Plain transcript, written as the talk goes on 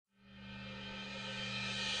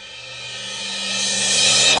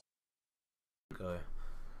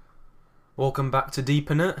Welcome back to Deep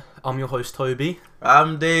in It. I'm your host Toby.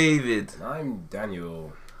 I'm David. I'm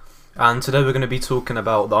Daniel. And today we're going to be talking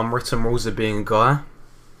about the unwritten rules of being a guy.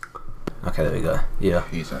 Okay, there we go. Yeah.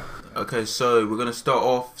 Who's that? Okay, so we're gonna start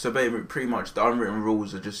off. So pretty much, the unwritten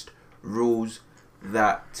rules are just rules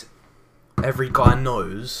that, Every guy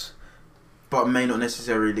knows. but may not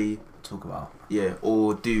necessarily, Talk about.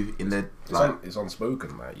 or do in their like. It's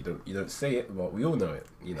unspoken, like you don't say it, but we all know it.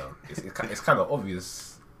 You know, it's kind of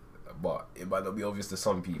obvious, but it might not be obvious to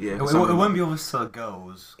some people. Yeah. It won't be obvious to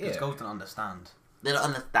girls, because Yeah. girls don't understand. They don't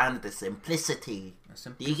understand the simplicity The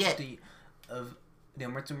simplicity get- of the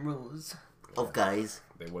unwritten rules of guys.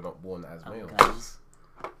 They were not born as of males. guys.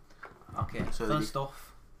 Okay, So first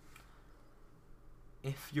off,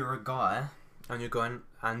 if you're a guy and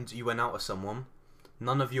you went out with someone,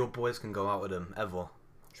 none of your boys can go out with them ever.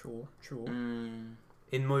 True.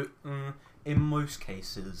 In most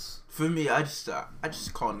cases. For me, I just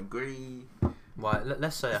can't agree. Right,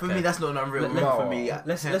 let's say, okay. For me, that's not an unwritten Let- rule. For no. me,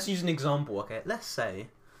 Let's use an example, okay? Let's say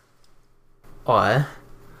I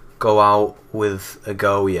go out with a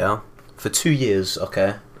girl, yeah, for 2 years,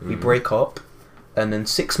 okay? We break up, and then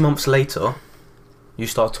 6 months later, you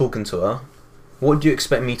start talking to her. What do you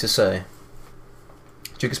expect me to say?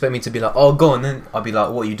 Do you expect me to be like, oh, go on, then I'll be like,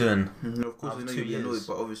 what are you doing? Of course, I After know 2 you'll be annoyed, years.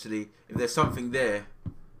 but obviously, if there's something there.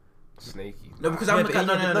 Snaky. No, because Yeah, I'm the but kind.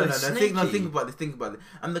 No, even- no, no, no, no. it's Think sneaky. about this. Think about it.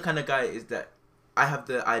 I'm the kind of guy is that I have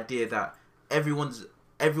the idea that everyone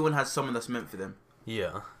has someone that's meant for them,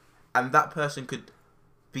 Yeah. and that person could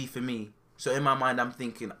be for me. So in my mind, I'm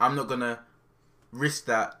thinking I'm not gonna risk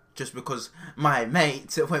that just because my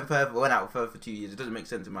mate went out with her for 2 years. It doesn't make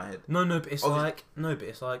sense in my head. No, but it's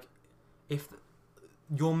Obviously- like, if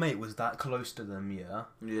your mate was that close to them, yeah.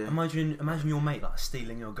 Yeah. Imagine your mate like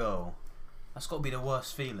stealing your girl. That's got to be the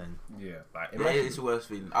worst feeling. Yeah, like Yeah, imagine. it's the worst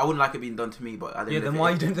feeling. I wouldn't like it being done to me, but I didn't. Yeah, then why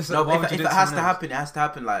are you doing this? No, why but would if you it do has to to someone else? happen, it has to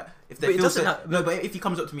happen. Like if But they it feel doesn't so, ha- no, but if he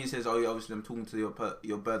comes up to me and says, "Oh, yeah, obviously I'm talking to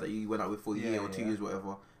your bird that you went out with for a Yeah, year or 2 yeah. years,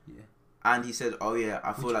 whatever," Yeah. and he said, "Oh yeah,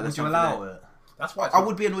 I feel like Would there's you something allow there." it? That's why. I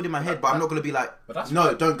would be annoyed in my head, but I'm not gonna be like, But that's "No,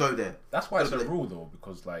 why- don't go there." That's why it's a But- rule though,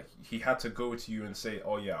 because like he had to go to you and say,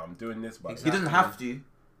 "Oh yeah, I'm doing this," but Exactly. He doesn't have to.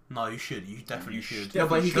 No, you should. You definitely You should. should. No,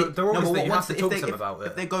 but he The- could. the rule No, is but that you once have to if talk they- to them if- about If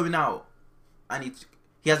it. they're going out and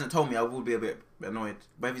he hasn't told me, I will be a bit annoyed.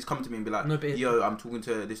 But if he's come to me and be like, No, but "Yo, I'm talking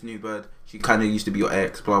to this new bird. She kind of used to be your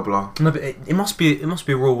ex, blah blah." No, but it must be a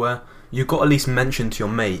rule where you got to at least mention to your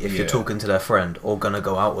mate if you're Yeah. talking to their friend or gonna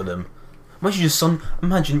go out with them.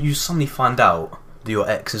 Imagine you suddenly find out that your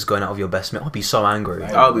ex is going out with your best mate. I'd be so angry.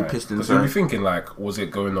 Like, I'll be pissed Because you'll be inside. thinking like, was it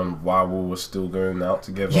going on while we were still going out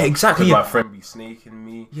together? Yeah, exactly, Could yeah. my friend be snaking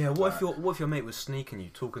me? Yeah, what Like, if your mate was sneaking you,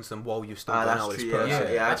 talking to them while you're still Ah, going that's out with this true, yeah,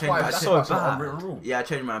 person? yeah. that's I why changed- that's so why it's an bad. unwritten rule. Yeah, I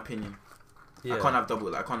changed my opinion. Yeah. I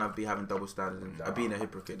can't be having double standards. And Nah. being a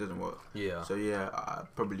hypocrite doesn't work. Yeah. So yeah, I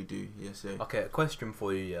probably do. Yes, yeah. Okay, a question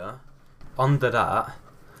for you, yeah. Under that,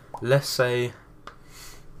 let's say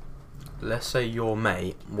your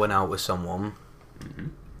mate went out with someone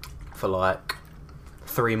for like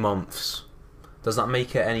 3 months. Does that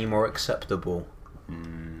make it any more acceptable?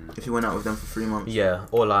 If you went out with them for 3 months, Yeah,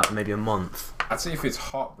 or like maybe a month. I'd say if it's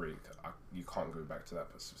heartbreak, you can't go back to that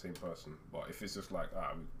same person. But if it's just like,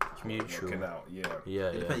 we just Mutual. working out, yeah. Yeah,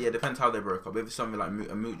 it yeah. depends. Yeah, it depends how they broke up. If it's something like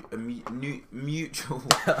mutual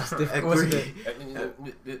That's difficult, isn't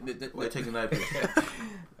agree. We're taking that.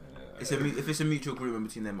 If it's a mutual agreement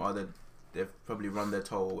between them, they've probably run their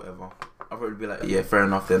toll or whatever. I'll probably be like, yeah, fair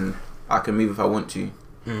enough. Then I can move if I want to.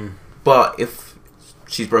 Mm. But if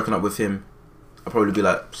she's broken up with him, I'll probably be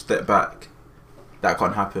like, step back. That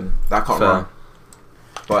can't happen. That can't Fair. run.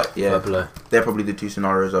 But yeah, Fair play. they're probably the two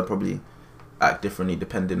scenarios. I'd probably act differently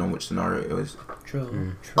depending on which scenario it was.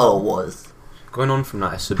 True. Was. Going on from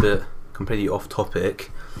that, it's a bit completely off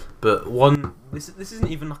topic, but this isn't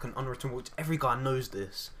even like an unwritten rule. Every guy knows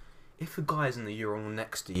this. If a guy is in the urinal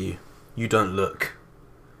next to you, you don't look.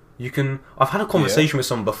 You can. I've had a conversation with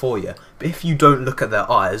someone before, yeah. But if you don't look at their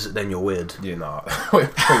eyes, then you're weird. Yeah, nah. wait,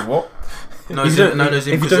 what? No, If it's you don't- no, if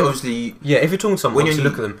you because don't- obviously. Yeah, if you're talking to someone, When obviously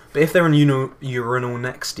you're- look at them. But if they're in urinal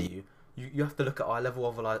next to you, you have to look at eye level.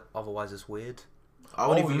 Otherwise, it's weird. I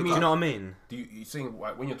wouldn't Oh, even you look Do you at- know what I mean? Do you saying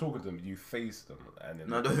like, when you're talking to them, do you face them and then?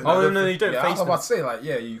 No, don't- Oh no, you don't Yeah, I face was them. about to say like,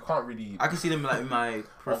 yeah, you can't really. I can see them like in my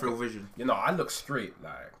peripheral vision, You know, I look straight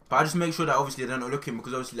like. but I just make sure that obviously they're not looking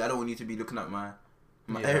because obviously I don't want you to be looking at my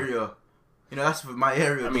Yeah. area. You know, that's my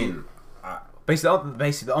area. I mean,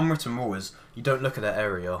 Basically, the unwritten rule is you don't look at that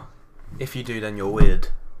area. If you do, then you're weird.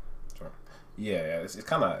 yeah, it's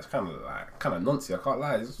kind of like kind of nonsense. I can't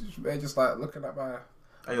lie. They're just like looking at my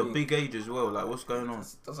At your big age as well, like what's going on?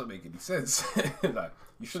 It doesn't make any sense. Like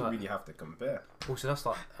you shouldn't really have to compare. Also,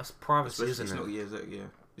 that's privacy, Especially isn't it's it? not, yeah.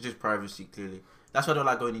 It's just privacy, clearly. That's why I don't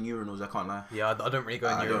like going in urinals. I can't lie. Yeah, I don't really go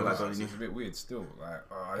in I your don't like room. going It's a bit weird still. Like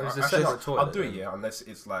It was a actually, separate toilet, I'll do it, then. yeah, unless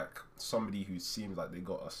it's like somebody who seems like they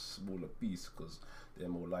got a smaller piece, because they're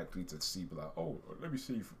more likely to see, be like, oh, let me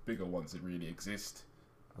see if bigger ones that really exist.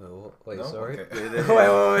 Wait, No? sorry. Okay. wait.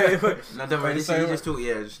 No, don't worry. Wait, Listen, so you just talk.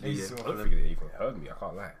 Yeah, just I yeah. don't think they even heard me. I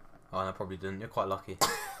can't lie. Oh, no, probably didn't. You're quite lucky.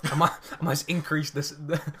 I might just increase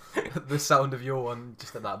the sound of your one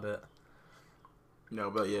just at that bit. No,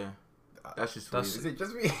 but yeah, that's just That's- Is it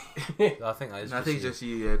just me? I think that is. weird. No, I think it's you. just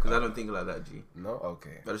you, yeah, because I don't think like that, G. No,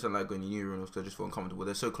 okay. I just don't like going in urinals because I just feel uncomfortable.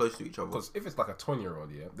 They're so close to each other. Because if it's like a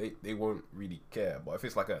 20-year-old, yeah, they won't really care. But if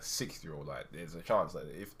it's like a 60-year-old, like there's a chance that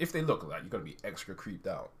if they look like you're gonna be extra creeped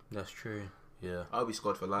out. That's true. Yeah. I'll be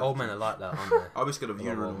scarred for life. Old men are like that, aren't they? I'll be scared of A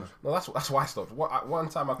lot of old urinals. men. No, that's why I stopped. One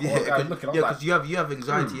time I caught Yeah, a guy cause, looking, I was yeah, like, 'cause you have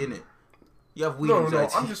anxiety in it. You have weed no,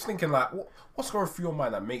 anxiety. I'm just thinking like, what's going through your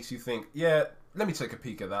mind that makes you think, yeah, let me take a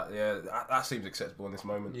peek at that. Yeah, that seems acceptable in this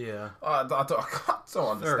moment. Yeah. I don't Very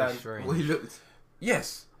understand. strange. Well, he looked.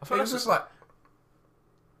 Yes, I thought it was that's just like,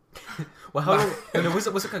 Well, how long? No, was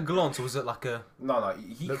it like a glance or was it like a no,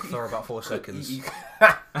 look for about 4 seconds?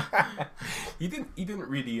 He didn't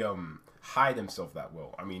really hide himself that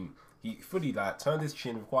well. I mean, he fully like turned his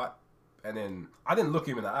chin quite, and then I didn't look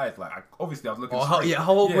him in the eyes. Like obviously I was looking. Oh,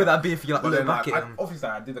 how old would that be if you like But look then, back like, at him? obviously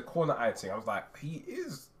I did a corner eye thing. I was like, he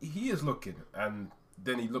is looking, and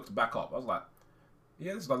then he looked back up. I was like,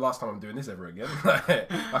 yeah, this is the last time I'm doing this ever again.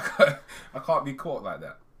 I can't be caught like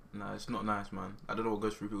that. No, it's not nice, man. I don't know what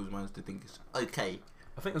goes through people's minds to think it's okay.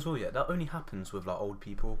 I think as well, yeah, that only happens with like old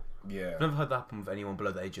people. Yeah. I've never heard that happen with anyone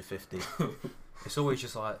below the age of 50. It's always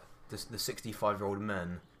just like the 65-year-old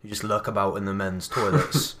men who just lurk about in the men's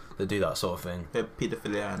toilets that do that sort of thing. They're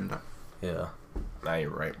paedophilia and Yeah. That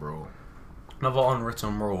ain't right, bro. Another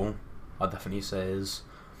unwritten rule I'd definitely say is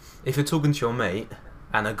if you're talking to your mate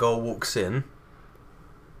and a girl walks in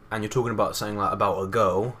and you're talking about something like about a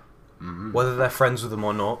girl, whether they're friends with them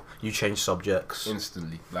or not, you change subjects.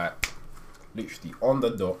 Instantly, like literally on the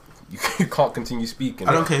dot. You can't continue speaking.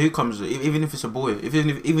 I don't care who comes, even if it's a boy,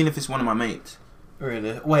 even if it's one of my mates.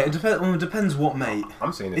 Really? Wait, it depends what mate.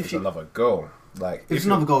 I'm saying if If it's you- another girl, like If it's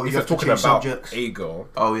another girl, you if you're have to talking change about subjects. a girl,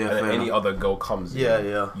 Oh yeah, and then fair any enough. other girl comes Yeah, in,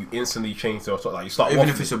 yeah. you instantly change to like you start. Even waffling.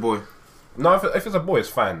 if it's a boy. No, if it's a boy, it's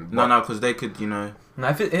fine. No, but- no, because they could, No,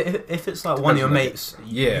 if it's like one of your Depends on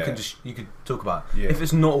mates, yeah. you could talk about it. Yeah. If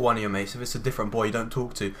it's not one of your mates, if it's a different boy you don't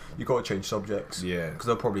talk to, you got to change subjects. Yeah. Because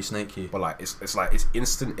they'll probably snake you. But like it's like it's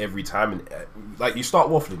instant every time, and like you start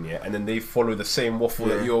waffling, yeah, and then they follow the same waffle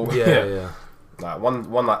that you're. Yeah. Like one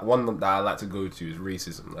that I like to go to is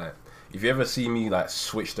racism. Like if you ever see me like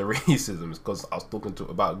switch to racism, it's because I was talking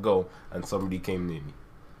about a girl and somebody came near me.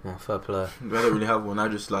 Oh, fair play. I don't really have one. I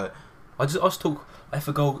just like I just talk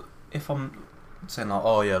if I'm saying like,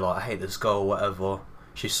 oh yeah, like I hate this girl, or whatever.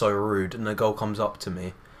 She's so rude, and the girl comes up to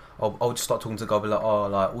me. I'll just start talking to the girl, be like, oh,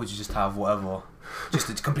 like, would you just have whatever, just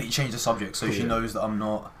to completely change the subject, so she Yeah. knows that I'm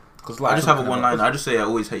not. Because I just have a one line. I just say I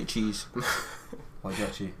always hate cheese. Like,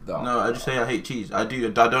 actually, No, I just say I hate cheese. I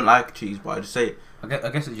don't like cheese, but I just say it. I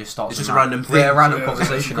guess it just starts. It's just with a random thing. Yeah, random Yeah,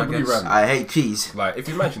 conversation. I completely guess. random. I hate cheese. Like if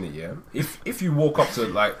you imagine it, yeah. If you walk up to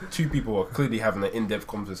like two people who are clearly having an in-depth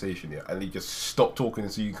conversation, yeah, and they just stop talking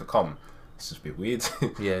so you can come, it's just a bit weird.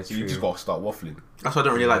 Yeah, it's so you true. just gotta start waffling. That's why I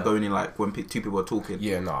don't really like going in like when two people are talking.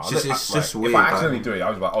 Yeah, no. It's just If weird, I accidentally like- do it, I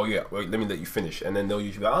was like, oh yeah, wait, let me let you finish, and then they'll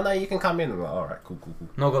usually be like, oh no, you can come in. I'm like, all right, cool.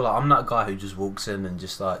 Not gonna lie, I'm that guy who just walks in and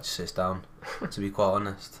just sits down. To be quite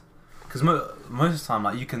honest, because most of the time,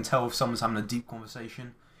 like you can tell if someone's having a deep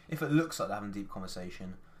conversation. If it looks like they're having a deep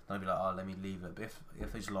conversation, then I'll be like, oh, let me leave it. But if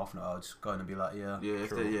they're just laughing at it, I'll just go in and be like, yeah, Yeah, if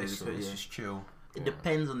sure, they- yeah, it's, just- it's yeah. just chill. It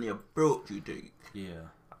depends on the approach you take. Yeah.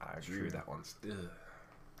 I agree with that one. Still.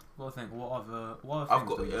 Well, I think what other I've things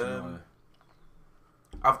got, do you know?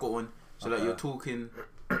 I've got one. So like Okay. you're talking.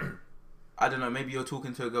 I don't know. Maybe you're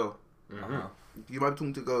talking to a girl. Uh-huh. You might be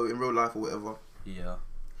talking to a girl in real life or whatever, Yeah.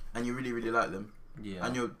 and you really really like them, Yeah.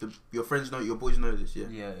 and your friends know, your boys know this, yeah.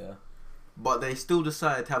 Yeah. But they still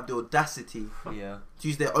decide to have the audacity Yeah. to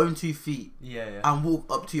use their own 2 feet Yeah. and walk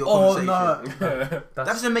up to your Oh conversation. no. That That's,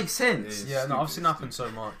 doesn't make sense. It's yeah. No, I've stupid, seen that happen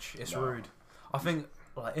so much. It's No. rude. I think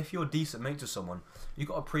like if you're a decent mate to someone, you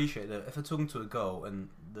got to appreciate that if they're talking to a girl and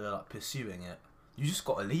they're like pursuing it, you just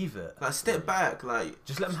got to leave it. Like step back, like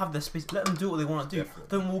Just let them have their space. Let them do what they want to do.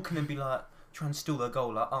 Definitely. Don't walk in and be like try and steal their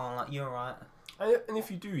goal. Like like you're right. And if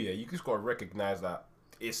you do, yeah, you just gotta recognize that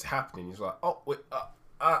it's happening. It's like, oh wait,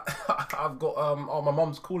 I've got my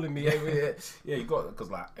mom's calling me. Yeah, you got because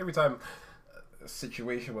like every time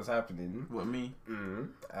situation was happening. What, me?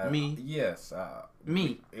 Me? Yes.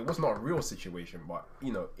 Me? It was not a real situation, but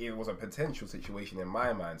you know, it was a potential situation in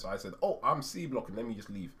my mind. So I said, "Oh, I'm C blocking. Let me just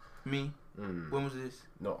leave." Me? When was this?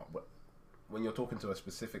 No, but when you're talking to a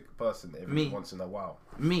specific person every Me? once in a while.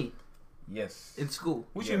 Me? Yes. In school?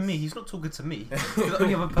 What do you mean? He's not talking to me. He's the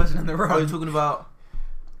only other person in the room. Are you talking about?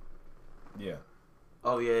 Yeah.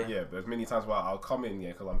 Oh yeah. Yeah, there's many times where I'll come in,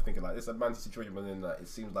 because I'm thinking like, it's a banter situation, but then it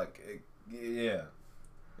seems like, yeah.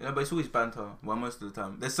 Yeah, but it's always banter. Well, most of the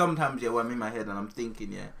time. There's sometimes, where I'm in my head and I'm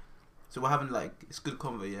thinking, So we're having, like, it's good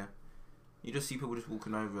convo, You just see people just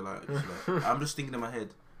walking over, like, I'm just thinking in my head.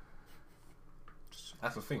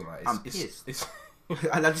 That's the thing, like, I'm pissed.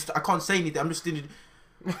 I can't say anything. I'm just thinking.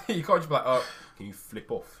 You can't just be like, oh, can you flip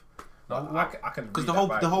off? Like, I can because the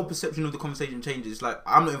whole perception of the conversation changes. Like,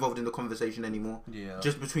 I'm not involved in the conversation anymore. Yeah.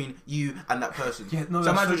 Just between you and that person. Yeah, no,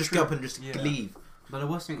 so I might as well so just true. get up and just leave. But the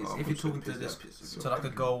worst thing is, if you're talking to this, to like a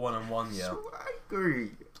girl one-on-one, So I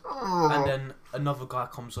agree. and then another guy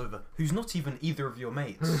comes over who's not even either of your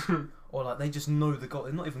mates, or like they just know the girl,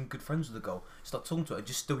 they're not even good friends with the girl. Start talking to her,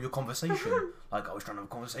 just steal your conversation. Like, I was trying to have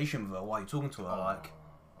a conversation with her. Why are you talking to her? Like,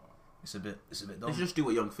 it's a bit dumb. Let's just do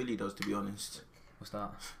what Young Philly does. To be honest. What's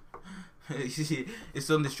that? It's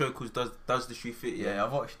on this show called Does the Shoe Fit? Yeah,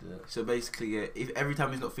 I've watched it. So basically, if every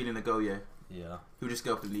time he's not feeling a go, he'll just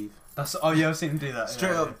get up and leave. That's I've seen him do that.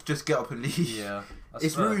 Straight up, just get up and leave. Yeah.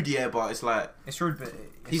 It's rude, but it's like it's rude, but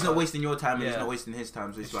he's not wasting your time and he's not wasting his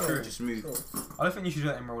time. So it's like true. just move. I don't think you should do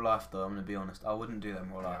that in real life, though. I'm gonna be honest. I wouldn't do that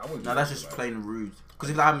in real life. No, that's just plain rude.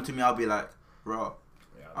 Because if that happened to me, I'll be like, raw.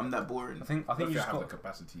 I'm that boring. I think you you just have got the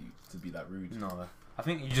capacity to be that rude. No, I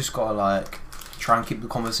think you just gotta like try and keep the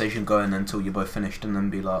conversation going until you're both finished, and then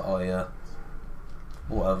be like, oh yeah,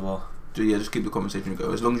 whatever. Just keep the conversation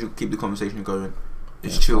going. As long as you keep the conversation going,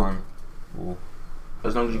 it's chill. Cool.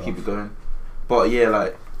 As long as you keep it going. But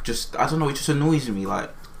like, just I don't know. It just annoys me. Like,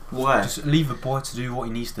 why? Just leave a boy to do what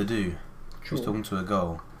he needs to do. Just talking to a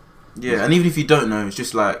girl. Yeah, and even if you don't know, it's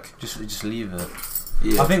just like just leave it.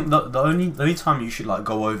 Yeah. I think the only time you should like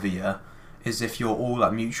go over is if you're all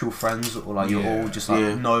like mutual friends, or like you're all just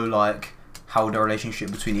like know like how the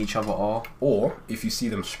relationship between each other are, or if you see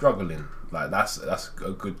them struggling, like that's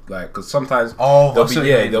a good, like, because sometimes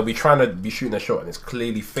they'll be trying to be shooting a shot and it's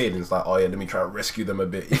clearly failing. It's like, oh yeah, let me try and rescue them a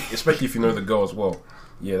bit, especially if you know the girl as well.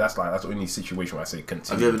 Yeah, that's the only situation where I say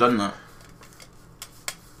continue. Have you ever done that?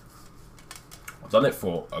 I've done it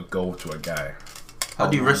for a girl to a guy. How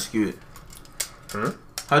do you rescue it?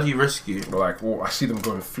 How do you rescue? Like, I see them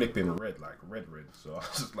going flipping red. So I was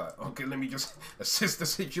just like, okay, let me just assist the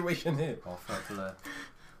situation here. Oh, fair play.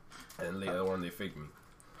 And later on, they fake me.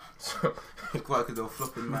 So quite because they're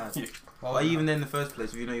flopping mad. Yeah. Why are you even there in the first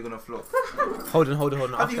place if you know you're gonna flop? Hold on.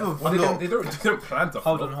 How do you even flop? They don't plan to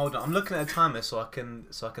flop. Hold on. I'm looking at a timer so I can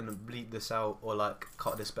bleep this out or like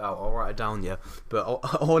cut this bit out. I'll write it down, But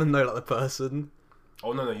I want to know like the person.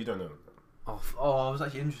 Oh no, you don't know. Oh, I was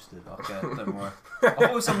actually interested. Okay, don't worry. I thought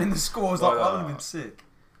it was something in the score. I was like, that would have been sick.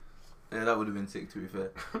 Yeah, that would have been sick, to be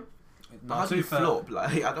fair. No, how do you flop?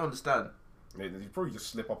 Like, I don't understand. Yeah, you probably just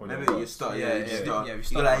slip up on Maybe your you start, you start. You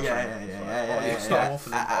You're like, you start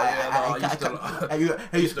waffling.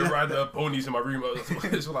 I used to ride the ponies in my room.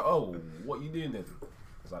 It's like, oh, what are you doing then?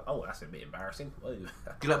 It's like, oh, that's a bit embarrassing. Do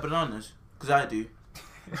you like bananas? Because I do.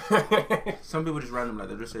 Some people just random, like,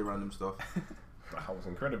 they just say random stuff. I was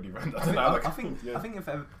incredibly random. I think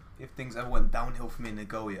if things ever went downhill for me in the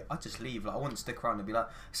goal, I'd just leave. Like, I wouldn't stick around and be like,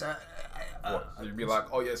 so. You'd be like,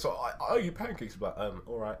 oh yeah, so I owe you pancakes, but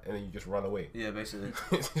all right, and then you just run away. Yeah, basically.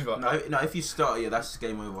 Like, no, if you start, that's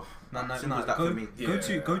game over. No. Simple as that for me. Go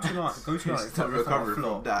to like if I'm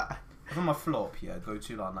from that. If I'm a flop, go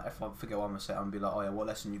to like if I forget what I'm gonna say, I'm gonna be like, oh yeah, what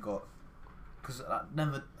lesson you got? Because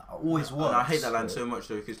always works. And I hate that line so much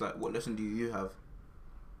though, because like, what lesson do you have?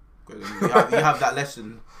 You have that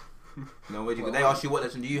lesson. No, where do you go? They ask you what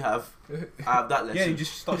lesson do you have? I have that lesson. Yeah, you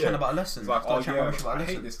just start chatting about a lesson. It's like, I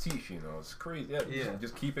hate this teaching. It's crazy. Yeah.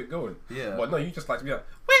 Just keep it going. Yeah. But no, you just like to be like,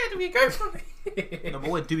 where do we go from here? No, but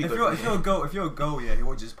where do we go? If you're a girl, who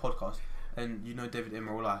watches this podcast, and you know David in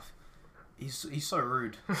real life, he's so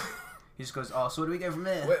rude. He just goes, oh, so where do we go from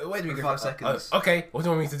there? Where do we go? 5 seconds. Okay, what do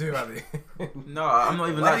you want me to do about it? No, I'm not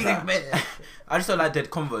even like that. I just don't like dead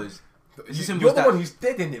convos. You're the one who's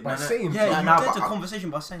dead in it by saying that. Yeah, you dead the conversation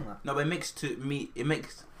by saying that. No, but it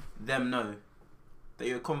makes them know that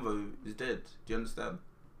your convo is dead. Do you understand?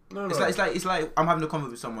 No. It's like I'm having a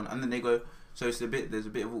convo with someone and then they go, so there's a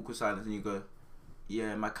bit of awkward silence and you go,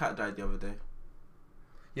 yeah, my cat died the other day.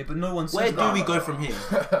 Yeah, but no one says Where that. do we go from here?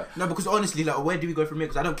 No, because honestly, like, where do we go from here?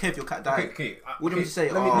 Because I don't care if your cat died. Okay. What do you say?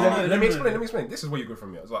 Let me explain. This is where you go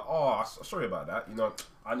from here. It's like, oh, sorry about that. You know,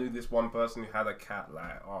 I knew this one person who had a cat.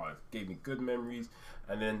 Like, oh, it gave me good memories.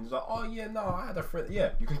 And then it's like, oh yeah, no, I had a friend.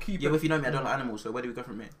 Yeah, you can keep. Yeah, it. but if you know me, I don't like animals. So where do we go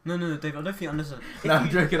from here? No, Dave. I don't think I understand. No, I'm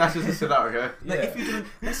joking. That's just a scenario. Like, if you don't,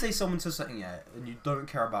 let's say someone says something, yeah, and you don't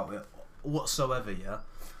care about it whatsoever, yeah.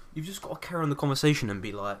 You've just got to carry on the conversation and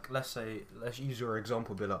be like, let's use your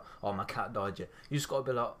example, be like, oh, my cat died, yeah. You just got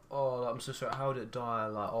to be like, oh, I'm so sorry, how did it die?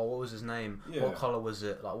 Like, oh, what was his name? Yeah. What colour was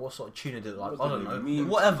it? Like, what sort of tune did it? Like, What I don't did it know. mean?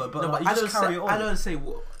 Whatever, but No, like, but you I just don't carry say. on. I don't say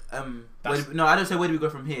what. I don't say where do we go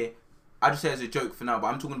from here. I just say as a joke for now. But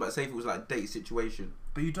I'm talking about say if it was like a date situation.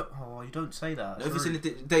 But you don't say that. No, if it's in a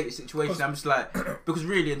date situation, I'm just like because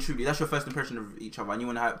really and truly, that's your first impression of each other, and you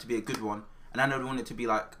want to have it to be a good one. And I don't want it to be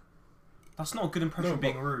like. That's not a good impression of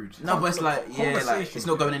being rude. No, but it's like like it's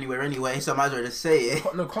not going anywhere anyway, so I might as well just say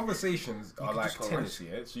it. No, conversations are like tennis,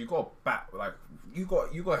 yeah. So you got you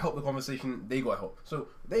got to help the conversation. They got to help. So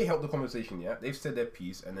they help the conversation, yeah. They've said their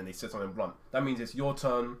piece, and then they said something blunt. That means it's your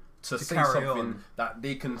turn to say something that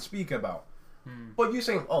they can speak about. But you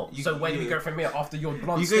saying, oh, so where do we go from here after your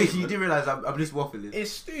blunt statement? You do realise I'm just waffling.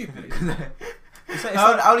 It's stupid.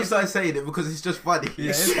 I only started saying it because it's just funny. Yeah,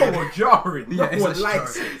 it's so jarring. No one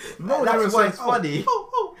likes it. No, that's why it's funny.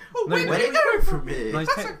 Where are you going from here? No,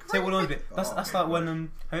 take one on a bit. That's like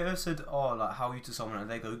when Hater said, oh, like, how are you to someone,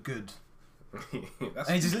 and they go, good. And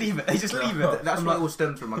they just leave it. That's where it all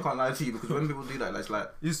stems from. I can't lie to you because when people do that, it's like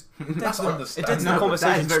that's understandable. It ends the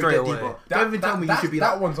conversation straight away. Don't even tell me you should be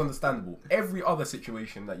that like. one's understandable. Every other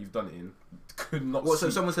situation that you've done it in could not. What? So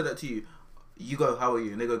someone said that to you. You go, how are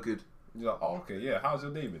you? And they go, good. You're like, oh, okay, yeah. How's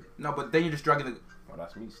your day been? No, but then you're just dragging the. Well,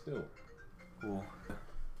 that's me still. Cool.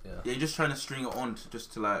 Yeah, you're just trying to string it on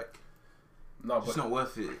just to like. No, but it's not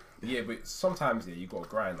worth it. Yeah, but sometimes you got to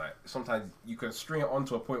grind. Like sometimes you can string it on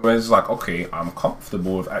to a point where it's like, okay, I'm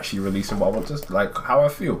comfortable with actually releasing what I want, just like how I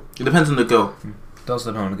feel. It depends on the girl. It does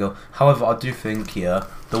depend on the girl. However, I do think the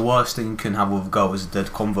worst thing you can have with a girl is a dead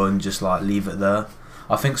convo and just like leave it there.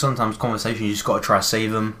 I think sometimes conversation you just got to try to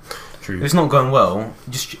save them. True. If it's not going well,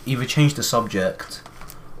 just either change the subject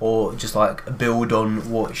or just like build on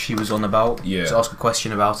what she was on about. Yeah. Just ask a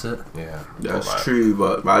question about it. Yeah. That's true,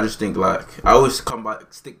 but I just think like I always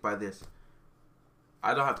stick by this.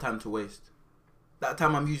 I don't have time to waste. That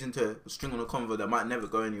time I'm using to string on a convo that might never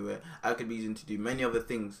go anywhere, I could be using to do many other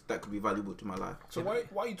things that could be valuable to my life. So why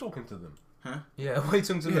are you talking to them? Huh? Yeah,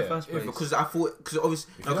 waiting to the first place. Because I thought, because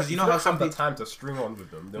obviously, because you know how how some people people time to string on with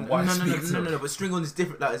them. Then why? No. But string on is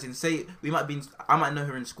different. Like, as in, say I might know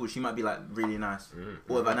her in school. She might be like really nice,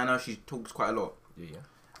 whatever. And I know she talks quite a lot. Yeah.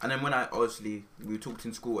 And then when we talked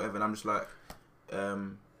in school, whatever, and I'm just like,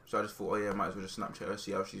 so I just thought, oh yeah, I might as well just Snapchat her,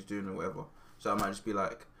 see how she's doing or whatever. So I might just be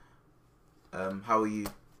like, how are you?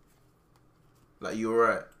 Like, you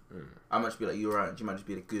alright? I might just be like, you alright? She might just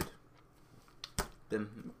be like, good. Then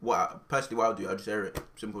what I'll do, I'll just air it.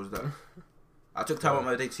 Simple as that. I took time out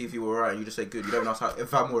my day to see if you were alright, and you just say good. You don't ask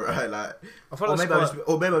if I'm alright, like. Or maybe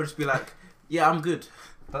I'll just be like, yeah, I'm good.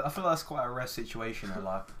 But I feel like that's quite a rare situation.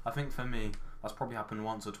 Like, I think for me, that's probably happened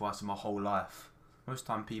once or twice in my whole life. Most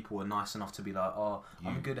time people are nice enough to be like, oh,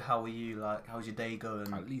 I'm good, how are you? Like, how's your day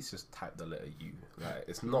going? At least just type the letter U. Like,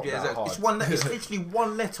 it's not that exactly. hard. It's literally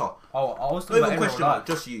one letter. Oh, I was talking about question mark,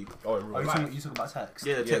 just you. Oh, in real life. You talking about text?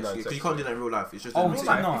 Yeah, text. Because you can't do that in real life. It's just.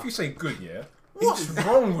 If you say good, yeah. What's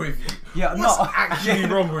wrong with you? Yeah, what's actually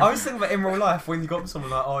wrong with you? I was thinking about in real life when you got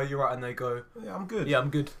someone like, oh, you're right, and they go, yeah, I'm good. Yeah,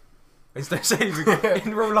 I'm good. Instead of saying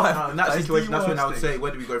in real life. No, in that situation, that's when I would say,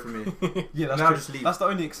 where do we go from here? Yeah, that's now just leave. That's the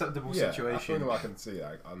only acceptable situation. I feel like I can see.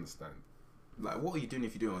 I understand. Like, what are you doing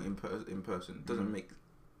if you do it in person? It doesn't make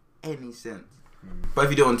any sense. But if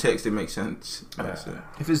you do it on text, it makes sense. Yeah.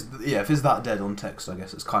 If it's that dead on text, I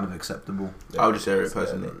guess it's kind of acceptable. Yeah, I'll just share it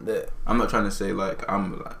personally. I'm not trying to say like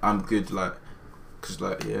I'm good, like, because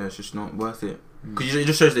like it's just not worth it. Because it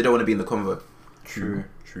just shows they don't want to be in the convo. True.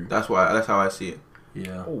 That's how I see it.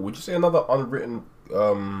 Yeah. Oh, would you say another unwritten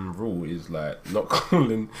rule is like not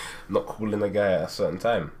calling a guy at a certain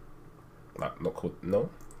time? Like not call I'm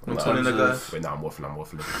calling a guy. Wait, no, I'm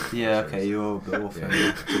waffling. Yeah, okay, you're a bit waffling.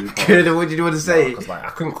 Yeah. What did you want to say? Because like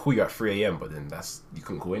I couldn't call you at 3 AM, but then you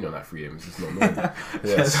couldn't call anyone at 3 AM. It's just not normal.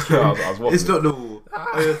 Yeah, so I was waffling. It's not normal.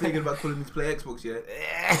 Oh, you're thinking about calling me to play Xbox, yeah?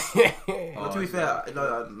 But to be fair,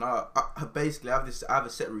 no. Basically, I have a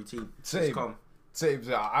set routine. Same.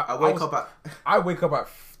 I wake up at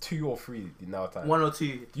 2 or 3 now time. 1 or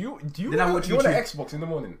 2. Do you Then I watch you want an YouTube. Xbox in the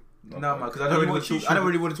morning? No, man, because I don't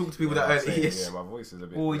really want to talk to people that are ears. Yeah, my voice is a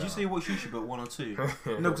bit. Or did you say you watch YouTube at 1 or 2?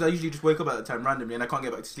 No, because I usually just wake up at that time randomly and I can't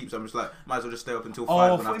get back to sleep, so I'm just like, might as well just stay up until 5.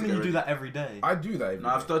 Oh, when I thought you do that every day. I do that. No,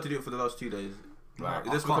 I've started to do it for the last 2 days. Like,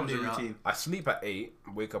 This becomes a routine. I sleep at 8,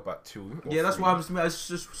 wake up at 2. Yeah, that's why it's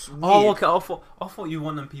just weird. Oh, okay. I thought you were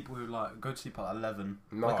one of them people who like go to sleep at 11,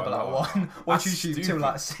 No, wake up at no. like 1, watch That's YouTube till stupid.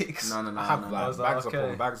 like 6. No. I have no. like I was like, bags okay.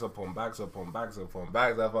 upon bags upon bags upon bags upon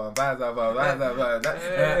bags upon bags upon bags upon.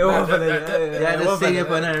 Yeah, just sing it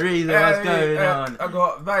for no reason. What's going on? I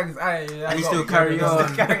got bags. And you still carry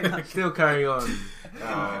on. Still carry on.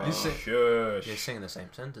 Oh, You say- shush. You're singing the same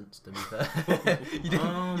sentence, to be fair. you didn't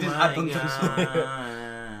Oh add them to the song.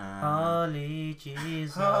 my Holy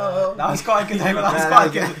Jesus. Oh. That was quite good. That was Yeah,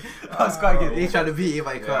 quite yeah. good. That was quite good. He's trying to beat you,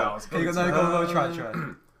 but he Yeah, can't. I was Okay, going go, to- try.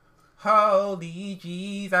 Holy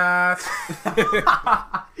Jesus. Okay,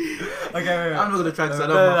 wait. I'm not gonna try because I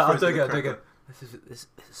know No, my I'm friends are doing gonna it. crack up. This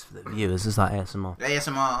is for the viewers. This is like ASMR.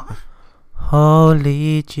 ASMR.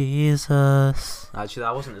 Holy Jesus. Actually,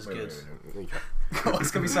 that wasn't as Wait, good. wait, let me try. God,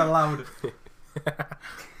 it's gonna be so loud.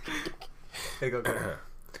 Okay, go.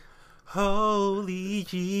 Holy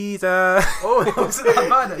Jesus. Oh, it wasn't that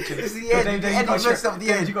bad actually. It's the end. Dave, The end, you you messed up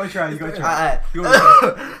the end. You gotta try. You gotta try. Alright. You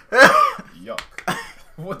gotta try. Yuck.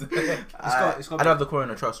 What the heck? It's got I don't have the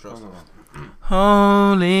corona. Trust.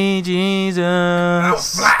 Holy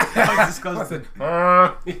Jesus. That's disgusting.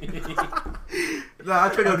 No, I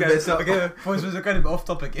tried to Okay, mess up. okay, boys, we're going a bit off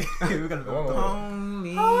topic here. We're going a bit off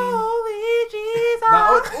topic. Holy. Holy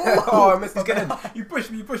Jesus. Oh, I missed it again. You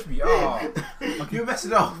pushed me. Oh. You messed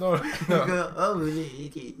it up. No. You go, holy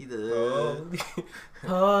Jesus.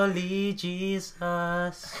 Holy Jesus.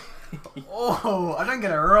 Oh, I don't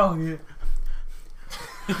get it wrong.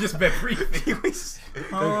 You just bet briefly.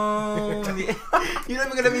 Holy. You're not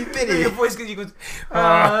even gonna be Your finished. voice goes.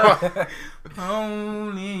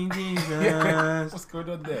 Holy Jesus. What's going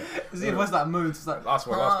on there? See, it was that mood. It's like Last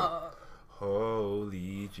one.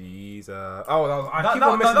 Holy Jesus. Oh, I That- keep that-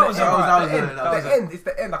 on missing that was the end. alright. The end. That was The end. It's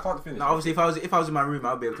the end. I can't finish. No, obviously, if I was in my room,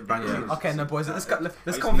 I'd be able to bang Yeah. tunes. Okay, no, boys. Let's come I on this just topic. need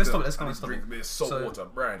Let's to- come on I this need to drink topic. a bit of salt So- water,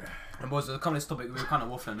 Brian. And boys, let's come on this topic. We were kind of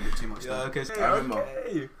waffling a bit too much. Yeah, There. okay, so I remember.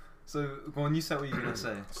 Okay. So, go on. You say what you're gonna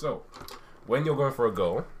say. So, when you're going for a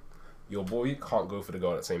girl, your boy can't go for the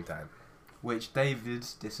girl at the same time. Which David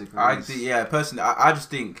disagrees. Personally, I just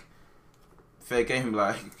think fair game,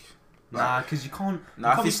 like. Nah, because you can't. Nah,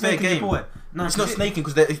 you if can't it's be fair snaking your game. boy. Nah, It's 'cause not it- snaking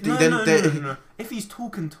because No. If he's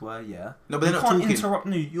talking to her, yeah. No, but they're you not can't talking. interrupt.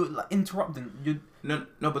 No, you're like interrupting. You. No,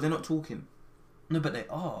 but they're not talking. No, but they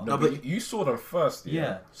are. No, but but- you saw them first.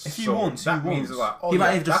 Yeah. If he So wants, that he means wants. like, oh, He might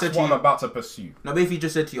yeah, have just that's said to what you- I'm about to pursue. No, but if he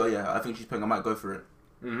just said to you, "Oh yeah, I think she's playing. I might go for it."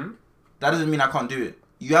 Mm-hmm. That doesn't mean I can't do it.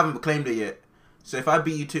 You haven't claimed it yet. So if I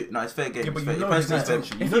beat you to, no, it's fair game. Yeah, but It's you fair. know Personally, his it's fair.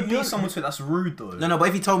 intention. If You you know- beat someone to it, that's rude though. No, but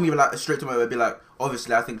if he told me like straight to my way, I'd be like,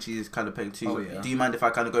 obviously, I think she's kind of playing too. Oh, yeah. Do you mind if I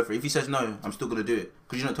kind of go for it? If he says no, I'm still gonna do it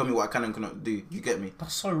because you don't tell me what I can and cannot do. You get me?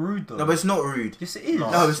 That's so rude though. No, but it's not rude. yes, it is. No,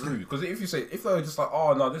 it's it's- rude. Because if they're just like,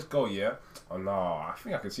 oh no, this girl, yeah, oh no, I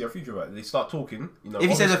think I can see a future. Right? They start talking. You know, If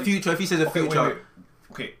he says a obviously- future, if he says a Okay, future, wait.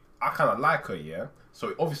 Okay, I kind of like her, yeah.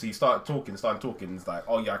 So obviously you started talking. It's like,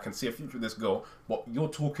 oh yeah, I can see a future with this girl, but you're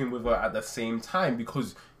talking with her at the same time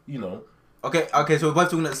because you know. okay, so we're both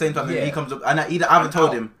talking at the same time. And Yeah. he comes up, and I haven't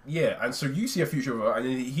told him. Yeah, and so you see a future with her, and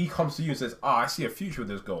then he comes to you and says, I see a future with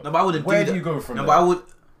this girl. No, but I wouldn't. Where do do that. you go from No, there? but I would.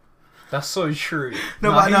 That's so true.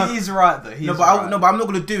 No, but no. he's right though. He's No, but right. no, but I'm not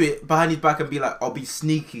gonna do it behind his back and be like, I'll be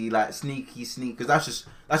sneaky, because that's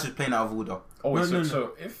just playing out of order. Oh, No, so, no, no.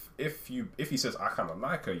 so if he says I kind of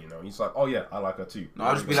like her, you know, he's like, oh yeah, I like her too. No,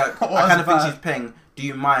 I'll just be like, Oh, I kind of think that's she's paying. Do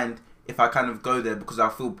you mind if I kind of go there because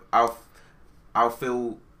I'll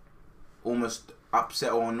feel almost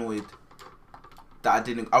upset or annoyed that I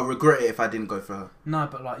didn't. I'll regret it if I didn't go for her. No,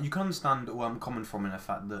 but like you can understand where I'm coming from in the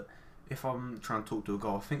fact that if I'm trying to talk to a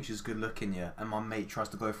girl, I think she's good looking, yeah, and my mate tries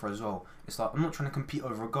to go for her as well. It's like I'm not trying to compete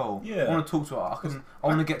over a girl. Yeah. I want to talk to her. I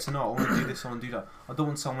want to get to know her. I want to do this. I want to do that. I don't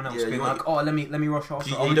want someone else Yeah, being you want- like, oh, let me rush her.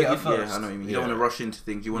 You, I want you to don't, get her first. yeah, I know what you mean. You Yeah. don't want to rush into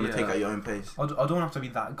things. You want to Yeah. take at your own pace. I don't have to be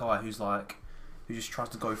that guy who's like, who just tries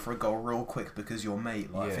to go for a girl real quick because your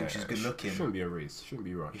mate. Like, I think she's good looking. Shouldn't be a race. Shouldn't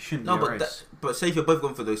be rushed. You shouldn't No, be a but race. but say if you're both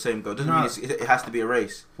going for the same girl, doesn't No. mean it has to be a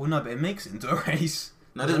race. Well, no, but it makes it into a race.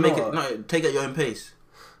 No, it doesn't make it. No, take at your own pace.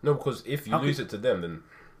 No, because if you How lose it to them, then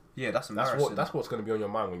Yeah, that's embarrassing. that's what's going to be on your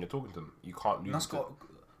mind when you're talking to them. You can't lose. That's it. got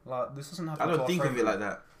like this doesn't have. I to don't think of it like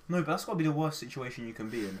that. No, but that's got to be the worst situation you can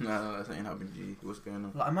be in. No, that's ain't happened to you. What's going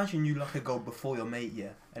on? Like, imagine you like a girl before your mate, yeah,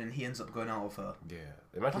 and then he ends up going out with her. Yeah.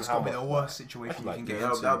 Imagine That's how got to be much, the worst situation you can get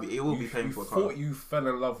into. It will be painful. You thought you fell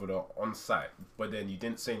in love with her on site, but then you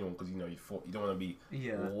didn't say anyone because you thought you don't want to be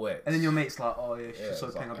wet. And then your mate's like, oh yeah, she's so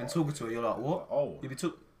paying. like, I've been talking to her. You're like, what? Oh. You be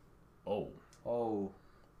took. Oh.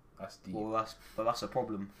 That's deep. Well, that's a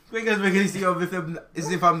problem. Because making it seem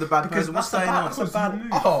as if I'm the bad person. What's going on? That's a bad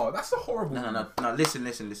move. Oh, that's a horrible. No.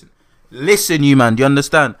 Listen, you man. Do you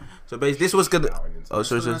understand? So basically, this was gonna. Oh,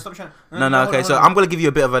 sorry. Stop shouting. No. Okay, so I'm gonna give you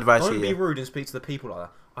a bit of advice Don't here. be rude and speak to the people like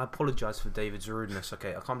that. I apologise for David's rudeness.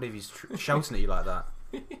 Okay, I can't believe he's shouting at you like that.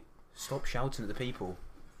 Stop shouting at the people.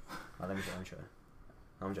 Oh, let me show.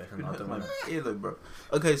 I'm joking. I don't mind. Earlobe, bro.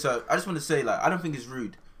 Okay, so I just want to say, like, I don't think it's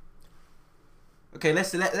rude. Okay,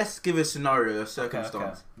 let's give a scenario, a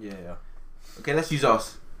circumstance. Okay. Yeah. Okay, let's use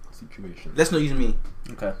us. Situation. Let's not use me.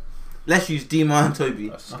 Okay. Let's use Dima and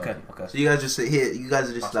Toby. Okay. So you guys just sit here. You guys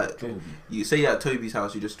are just you say you're at Toby's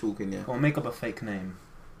house. You're just talking, yeah. Go on, make up a fake name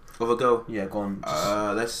of a girl. Yeah, go on.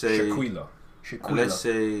 Let's say Shaquilla. Let's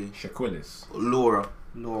say Shaquillis. Laura.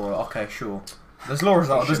 Okay, sure. There's Laura's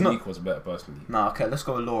that. There's not. Shanique was better personally. Nah, okay, let's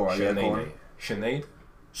go with Laura. Yeah, go on. Sinead.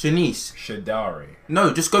 Shanice. Shadari.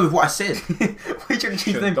 No, just go with what I said. Wait, you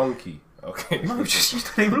choose the name? Donkey. Okay. No, just use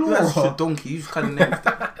the name Laura. That's a donkey. You just kind of named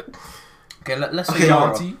that. Okay, let's say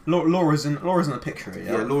Laura. Laura's in the picture.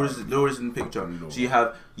 Yeah, Laura's in the picture. So you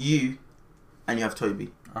have you, and you have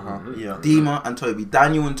Toby. Yeah. Dima and Toby.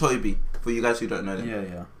 Daniel and Toby. For you guys who don't know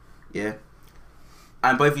them. Yeah.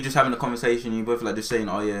 And both of you just having a conversation. You both like just saying,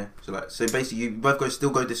 oh yeah. So basically, you both still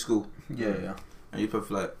go to school. Yeah. And you both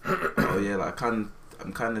like, oh yeah, like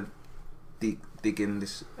I'm kind of digging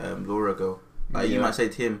this Laura girl. Like you might say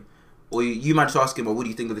to him, or you might just ask him, well, what do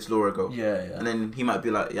you think of this Laura girl? Yeah. And then he might be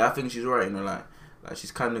like, yeah, I think she's alright. You know, like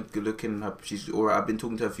she's kind of good looking. She's alright. I've been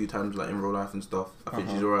talking to her a few times, like in real life and stuff. I think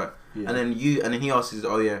she's alright. Yeah. And then he asks,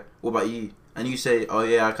 oh yeah, what about you? And you say, oh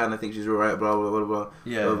yeah, I kind of think she's alright. Blah blah blah blah.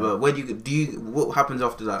 Yeah. Blah, blah. Where do you? What happens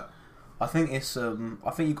after that? I think it's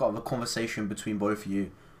I think you got to have a conversation between both of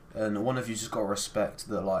you, and one of you just got to respect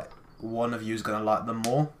that like one of you is gonna like them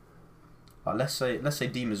more. Like let's say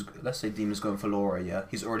Dima's going for Laura. Yeah,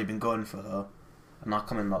 he's already been going for her, and I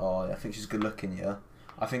come in like, oh, I think she's good looking. Yeah,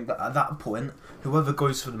 I think that at that point, whoever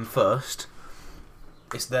goes for them first,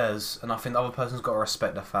 it's theirs, and I think the other person's got to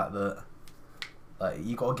respect the fact that like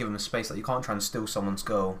you got to give them a space. Like you can't try and steal someone's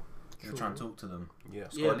girl. You're trying to talk to them. Yeah.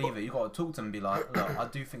 You got to leave it. You got to talk to them and be like, look, I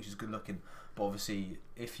do think she's good looking, but obviously,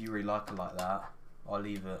 if you really like her like that, I'll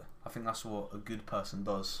leave it. I think that's what a good person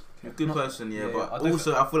does. A good person, yeah, but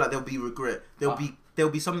also I feel like there'll be regret. There'll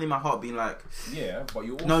be something in my heart being like, yeah, but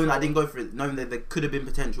you also knowing I didn't go for it, knowing that there could have been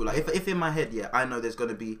potential. Like if in my head, yeah, I know there's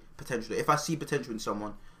gonna be potential. If I see potential in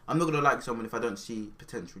someone, I'm not gonna like someone if I don't see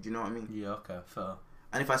potential. Do you know what I mean? Yeah. Okay. Fair.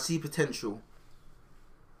 And if I see potential,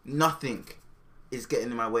 nothing is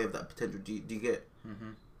getting in my way of that potential. Do you get?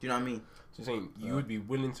 Mm-hmm. Do you know what I mean? So you're saying you would be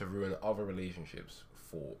willing to ruin other relationships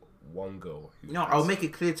for one girl? No, I'll make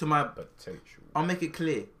it clear to my potential. I'll make it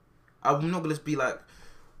clear. I'm not gonna be like,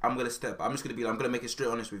 I'm gonna step. I'm just gonna be like, I'm gonna make it straight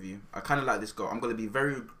honest with you. I kind of like this girl. I'm gonna be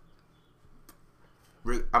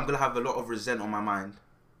I'm gonna have a lot of resent on my mind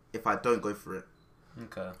if I don't go for it.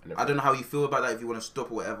 Okay. I don't know how you feel about that. If you want to stop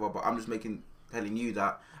or whatever, but I'm just telling you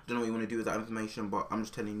that. I don't know what you want to do with that information, but I'm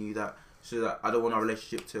just telling you that. So that I don't want our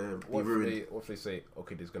relationship to be ruined. What if they say,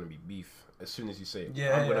 okay, there's going to be beef? As soon as you say,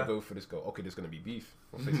 yeah, I'm going to go for this girl, okay, there's going to be beef.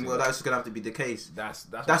 Well, that's going to have to be the case.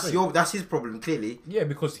 That's his problem, clearly. Yeah,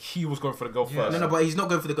 because he was going for the girl first. No, but he's not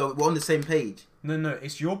going for the girl. We're on the same page. No,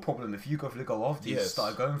 it's your problem if you go for the girl after you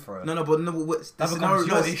started going for it. No, but the scenario,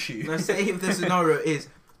 your issue. No, say if the scenario is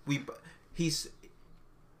he's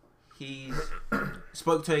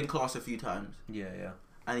spoke to her in class a few times. Yeah.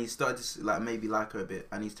 And he started to like maybe like her a bit,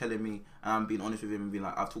 and he's telling me, and I'm being honest with him and being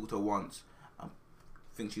like, I've talked to her once. I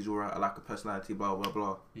think she's alright. I like her personality. Blah blah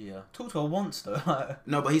blah. Yeah, talked to her once though.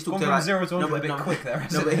 No, but he's talked to her like 0 to 100 a bit quick there.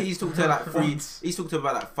 No, but he's talked to her like he's talked to her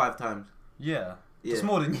about like 5 times. Yeah. It's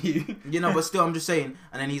more than you. You know, but still, I'm just saying.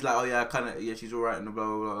 And then he's like, oh yeah, she's alright, and blah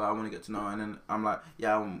blah blah. I want to get to know her. And then I'm like,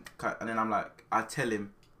 yeah, and then I'm like, I tell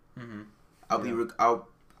him, I'm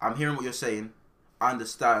hearing what you're saying. I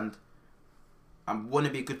understand. I want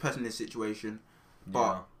to be a good person in this situation,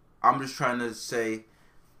 but I'm just trying to say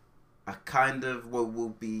I kind of will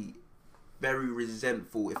be very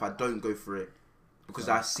resentful if I don't go for it because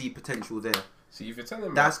I see potential there. See, if you're telling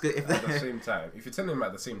him that's good. At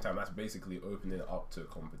the same time, that's basically opening it up to a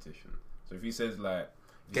competition. So if he says like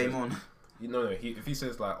game on, if he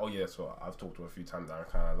says like, oh yeah, so I've talked to her a few times and I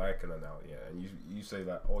kind of liking her now, yeah, and you say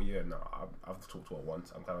like, oh yeah, no, I've talked to her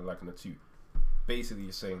once, I'm kind of liking her too. basically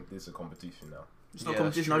you're saying this is a competition now. It's not Yeah,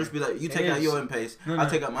 competition. I'll just be like, you take It out is. your own pace. No, I'll no.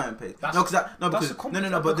 take out my own pace. That's- No, because But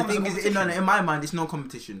the becomes thing a is, competition. in my mind, it's no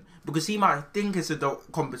competition because he might think it's a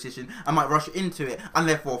competition. I might rush into it and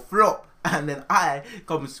therefore flop, and then I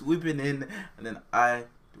come swooping in, and then I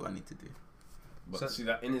do what I need to do. But So- see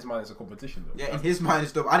that in his mind it's a competition though. Yeah, in his mind,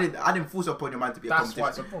 it's dope. I didn't force upon your mind to be a That's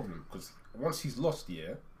why competition. it's a problem because once he's lost,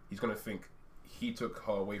 he's gonna think he took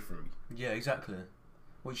her away from me. Yeah, exactly.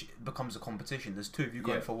 Which becomes a competition. There's two of you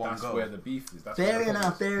going for one that's goal. where the beef is. That's Fair where the enough,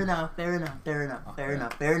 problem is.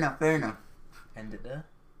 fair enough. End it there.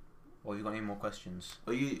 Or you got any more questions?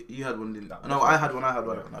 Oh, you had one, didn't That you? No, was I one. had one. I had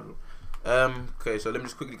one. Yeah. I had one. Okay, so let me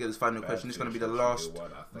just quickly get this final question. This is gonna be the last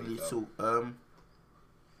little.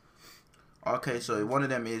 Okay, so one of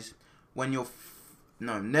them is when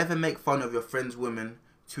never make fun of your friend's woman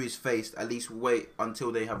to his face. At least wait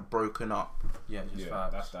until they have broken up. Yeah, just Yeah,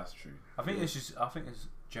 facts. that's true. I think it's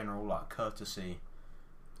general like courtesy.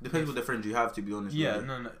 Depends what the friends you have, to be honest. Yeah, really.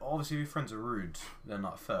 no. Obviously, if your friends are rude, they're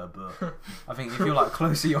not fair. But I think if you're like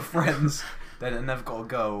close to your friends, then it never got to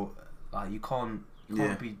go. Like you can't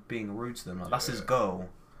Yeah. be being rude to them. Like that's his Yeah. goal.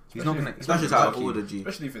 He's not gonna. Especially He's That's not just gonna out of lucky, order, G.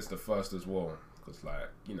 Especially if it's the first as well, because like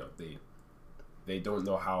they don't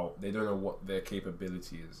know what their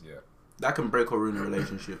capability is. Yeah. That can break or ruin a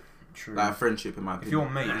relationship, true. like a friendship, in my If opinion. your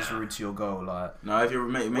mate is rude to your girl, like No, if you're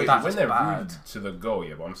mate, Wait, that's when they're bad. rude to the girl,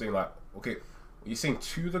 yeah, but I'm saying like, okay, are you saying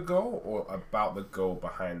to the girl or about the girl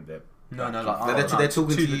behind them? no, like they're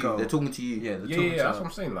talking to the you. girl. They're talking to you. Yeah, they're Yeah, talking to that's her. what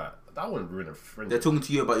I'm saying. Like that wouldn't ruin a friendship. They're talking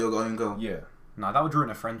to you about your own girl. Yeah. Nah, that would ruin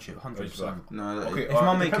a friendship, It's 100%. like, No, okay, If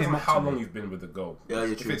my it mate depends came on up how to long me- you've been with the girl. Yeah,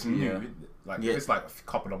 yeah, if true. it's new, Yeah. like Yeah. if it's like a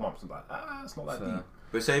couple of months, I'm like, it's not that Fair. deep.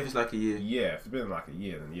 but say if it's like a year. Yeah, if it's been like a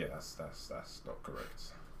year, then yeah, that's not correct.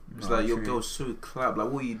 It's No, like your true. girl's so clap. Like,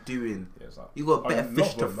 what are you doing? Yeah, it's like, You got better I fish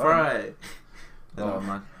love to her, man. fry. Oh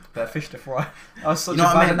man, better fish to fry. That was such You know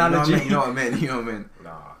a what I bad mean? analogy. You know what I mean? You know what I mean?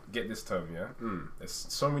 Nah, get this term, yeah. There's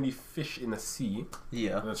so many fish in the sea.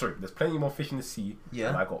 Yeah, No, sorry, there's plenty more fish in the sea. Yeah.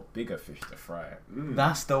 And I got bigger fish to fry.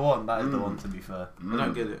 that's the one. That is the one. To be fair, I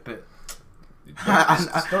don't get it. but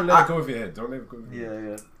Just don't let it go over your head. Don't let it go over your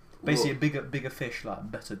head. yeah. Basically, a bigger fish,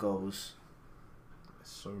 like better goals. There's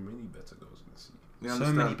so many better girls in the sea. You So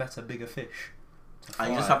understand? many better, bigger fish. to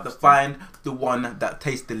And you just fry. have to find the one that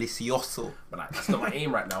tastes delicioso. But like, that's not my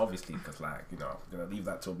aim right now, obviously, because like, I'm gonna leave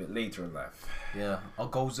that till a bit later in life. Yeah, our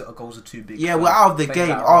goals are too big. Yeah, for we're out of the things game.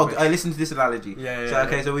 that are Oh, rubbish. listen to this analogy. Yeah, So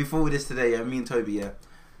okay, so we thought of this today. Yeah, me and Toby. Yeah.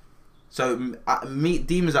 So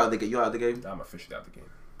Demon's out of the game. You're out of the game. I'm officially out of the game.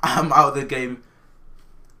 I'm out of the game.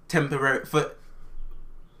 Temporary for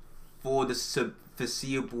the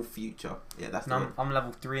foreseeable future. Yeah, that's the And one. I'm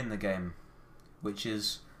level 3 in the game, which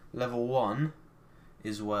is level 1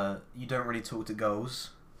 is where you don't really talk to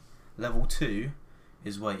girls. Level 2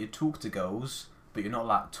 is where you talk to girls, but you're not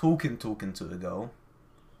like talking to a girl.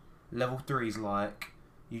 Level 3 is like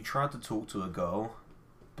you tried to talk to a girl,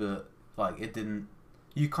 but like it didn't.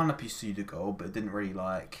 You kind of pursued a girl, but it didn't really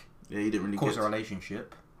like Yeah, you didn't really cause get a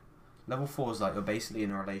relationship. Level 4 is like you're basically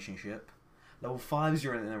in a relationship. Level 5 is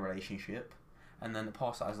you're in a relationship, and then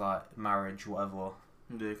past that is like marriage, whatever.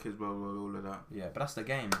 Yeah, kids, blah, blah, blah, all of that. Yeah, but that's the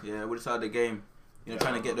game. Yeah, we're just out of the game. You know,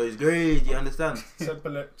 trying to get those grades, you understand?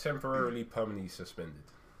 Temporarily, permanently suspended.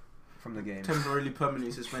 From the game. Temporarily,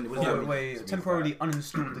 permanently suspended. What does that mean? Wait, temporarily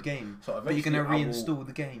uninstall the game, So but you're gonna eventually I will- reinstall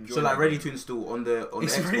the game. So like ready to install on the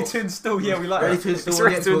It's Xbox. ready to install. Yeah, we like Ready that. to install It's on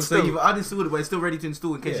the ready to Xbox. So install. you've uninstalled it, but it's still ready to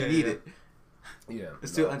install in case Yeah, you need yeah. it. Yeah.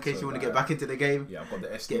 It's still no, in case so you want to like- get back into the game. Yeah, I've got the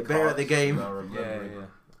SD Get better at the cards, game. now remembering Yeah, yeah.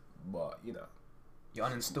 But you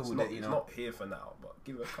uninstalled it's it. You it's know, not here for now. But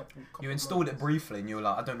give it a couple. you installed it months. briefly, and you were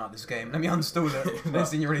like, I don't like this game. Let me uninstall it. Next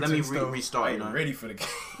thing you're ready Let to me install. restart. I You ain't know. ready for the game.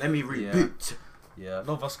 Let me reboot. Yeah, a lot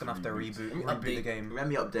of us gonna have to reboot Let me the update. game, Let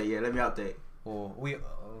me update. Yeah, let me update. or we I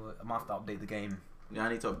might have to update the game. Yeah, I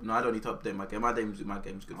need to. No, I don't need to update my game. My game's good.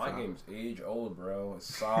 My for now. game's age old, bro.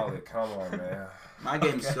 It's solid. Come on, man. My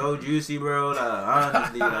game's so juicy, bro. Like,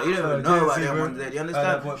 honestly, like, you don't even Oh, know about juicy, them bro. ones there. You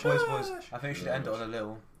understand? Boys. I think we should end it on a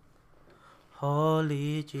little.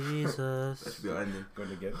 Holy Jesus. That should be our ending.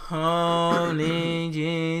 Good again. Holy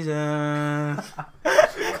Jesus.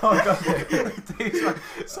 Oh my god. It's like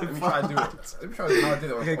so Let me try to do it. Let me try to do how I did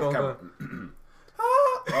it on Okay, go on, camera.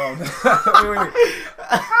 Wait.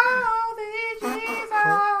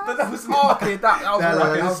 But that was Oh, okay, that was No, right. no,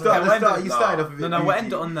 That no, was start, right. start. You started off a bit. No, we'll goofy.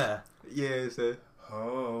 end it on there. Yeah, so.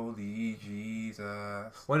 Holy Jesus.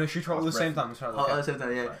 When should we try all the same time? Yeah.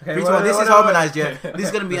 Okay. Okay, this is harmonized, yeah. This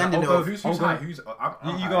is gonna be ending it off. Who's high?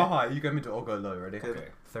 I'm You go high. You go middle. I'll go low. Ready? Okay.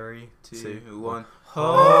 3, 2, 2, 1.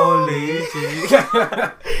 Holy Jesus.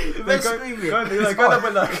 Go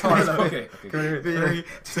low. Okay. 3,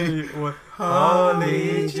 2, 1.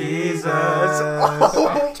 Holy Jesus.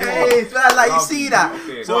 Hey, man, like you see that.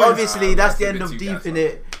 Okay. So obviously that's the a end bit of too Deep gas, in man.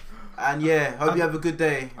 It. And yeah, hope you have a good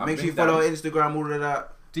day. Make sure you follow our Instagram, all of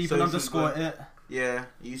that. Deep Socials, underscore but- it. Yeah,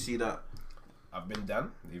 you see that. I've been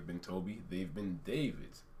Dan. They've been Toby. They've been David.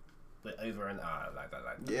 But over an hour like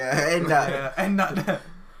that. Yeah, end that. Yeah, and that.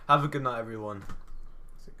 Have a good night, everyone.